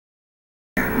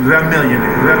The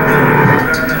millionaire.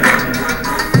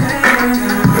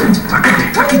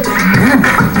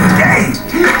 Hey!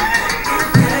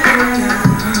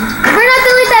 We're not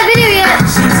done with that video yet.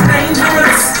 She's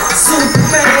dangerous,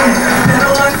 Superman.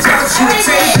 Better watch out, she'll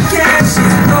take the cash. She's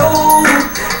a gold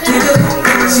digger.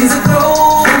 She's a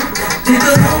gold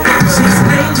digger. She's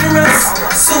dangerous,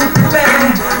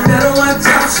 Superman. Better watch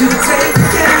out, she'll take the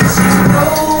cash. She's a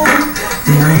gold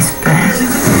digger. Nice bag.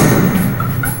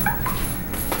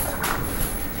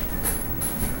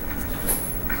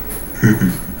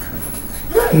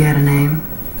 You got a name?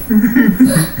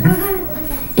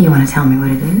 You want to tell me what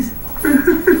it is?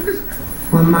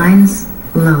 Well, mine's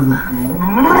Lola.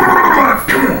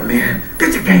 Come on, man.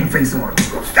 Get your game face on.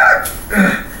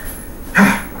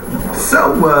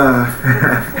 So,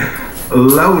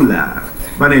 Lola.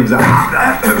 My name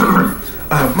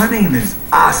is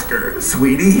Oscar,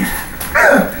 sweetie.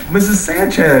 Mrs.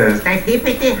 Sanchez. The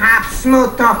hippity hop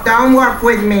smooth talk don't work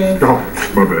with me. Oh,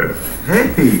 my bad.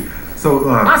 Hey, so,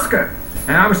 Oscar,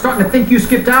 and I was starting to think you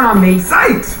skipped out on me.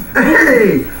 Sykes!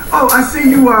 Hey! Oh, I see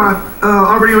you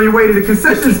already on your way to the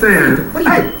concession stand.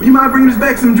 Hey, you mind bringing us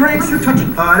back some drinks? What are you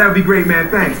touching? That would be great, man.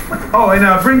 Thanks. Oh, and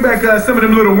bring back some of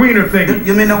them little wiener things.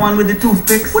 You mean the one with the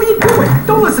toothpicks? What are you doing?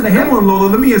 Don't listen to him. Come on, Lola.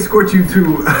 Let me escort you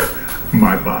to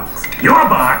my box. Your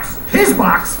box? His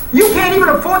box? You can't even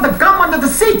afford the gum under the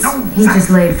seats. No. He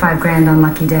just laid $5 grand on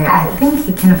Lucky Day. I think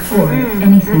he can afford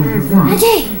anything he wants.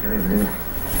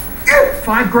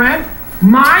 $5 grand?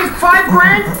 My $5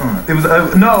 grand? It was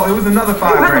it was another $5 You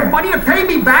had the grand. money to pay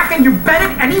me back and you bet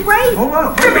it anyway? Hold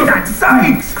up. Give me that.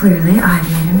 Sykes! Clearly, I've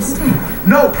made a mistake.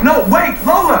 No, wait,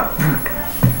 Lola! Look,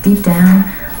 deep down,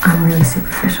 I'm really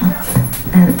superficial.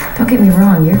 And don't get me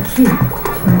wrong, you're cute.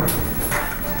 But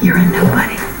you're a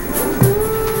nobody.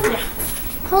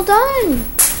 Hold on.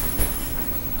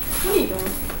 What are you doing?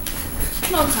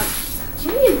 No,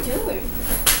 what are you doing?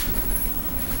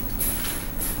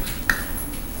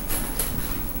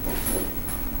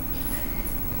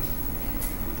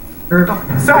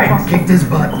 Sykes! Kicked his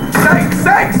butt.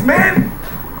 Sykes, man!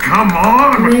 Come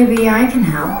on! Maybe I can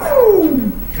help.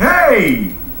 Ooh,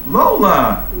 hey!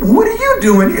 Lola! What are you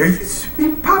doing here? You should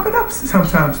be popping up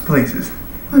sometimes places.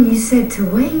 Well, you said to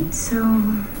wait, so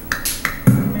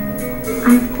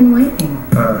I've been waiting.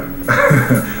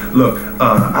 Look,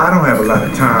 I don't have a lot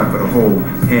of time for the whole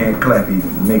hand clappy,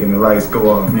 making the lights go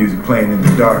off, music playing in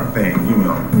the dark thing, you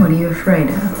know. What are you afraid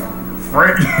of?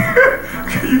 Frank?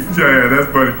 Yeah, that's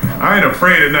funny. I ain't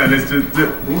afraid of nothing. It's just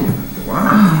ooh, wow.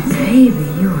 Oh, baby,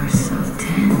 you are so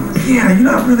tense. Yeah,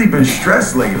 I've really been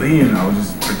stressed lately,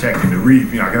 just protecting the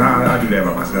reef, 'cause I do that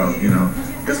by myself,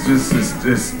 It's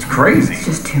just crazy. It's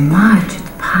just too much. It's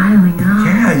piling up.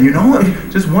 Yeah,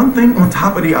 just one thing on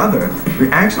top of the other.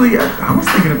 Actually, I was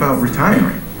thinking about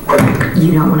retiring.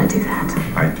 You don't want to do that.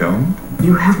 I don't?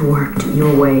 You have worked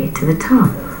your way to the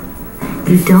top.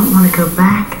 You don't want to go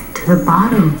back to the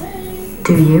bottom,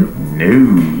 do you?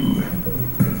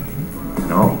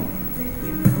 No.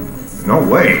 No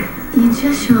way. You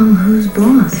just show them who's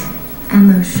boss, and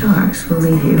those sharks will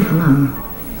leave you alone.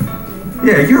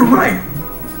 Yeah, you're right.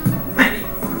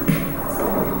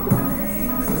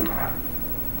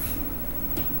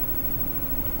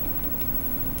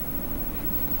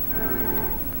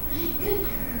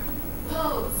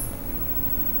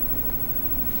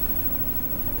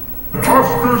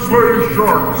 Oscar Slay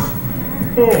Sharks.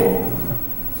 Oh.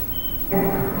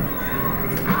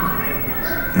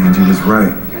 Angie was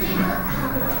right.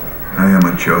 I am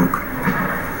a joke.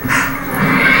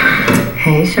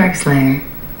 Hey, Shark Slayer.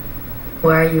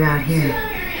 Why are you out here?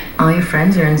 All your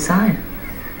friends are inside.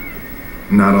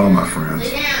 Not all my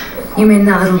friends. You mean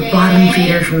that little bottom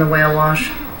feeder from the whale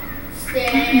wash?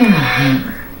 Forget about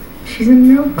her. She's a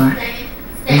nobody.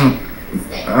 No,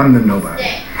 I'm the nobody.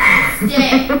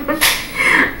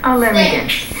 Oh, let me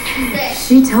guess.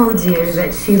 She told you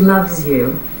that she loves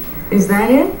you. Is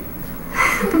that it?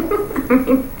 I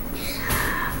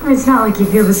mean, it's not like you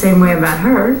feel the same way about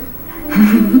her.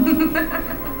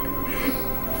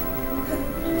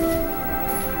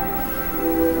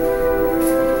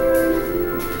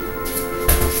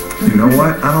 You know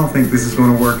what? I don't think this is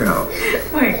going to work out.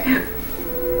 Wait,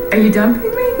 are you dumping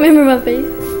me? Remember my face?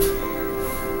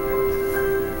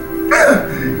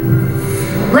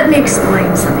 Let me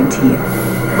explain something to you.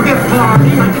 We get party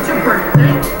like it's your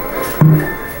birthday.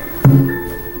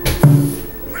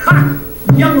 Ha!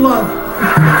 Young love.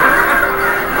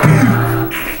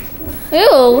 Ew.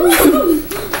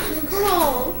 Come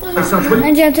on. Hey, son, what-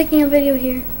 Angie, I'm taking a video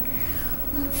here.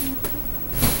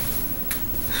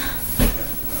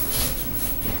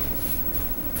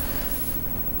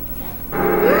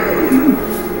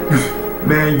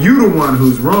 Man, And you the one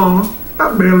who's wrong.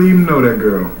 I barely even know that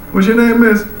girl. What's your name,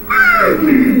 miss?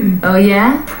 Oh,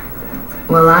 yeah?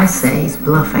 Well, I say he's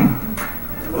bluffing.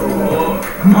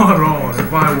 Maron,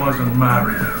 if I wasn't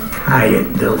married. How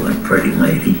you doing, pretty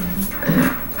lady?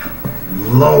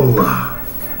 Lola.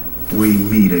 We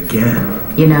meet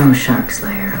again. You know, Shark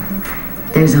Slayer,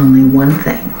 there's only one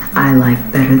thing I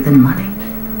like better than money.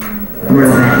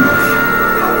 Revenge.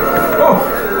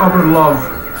 Oh, our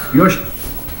love. You're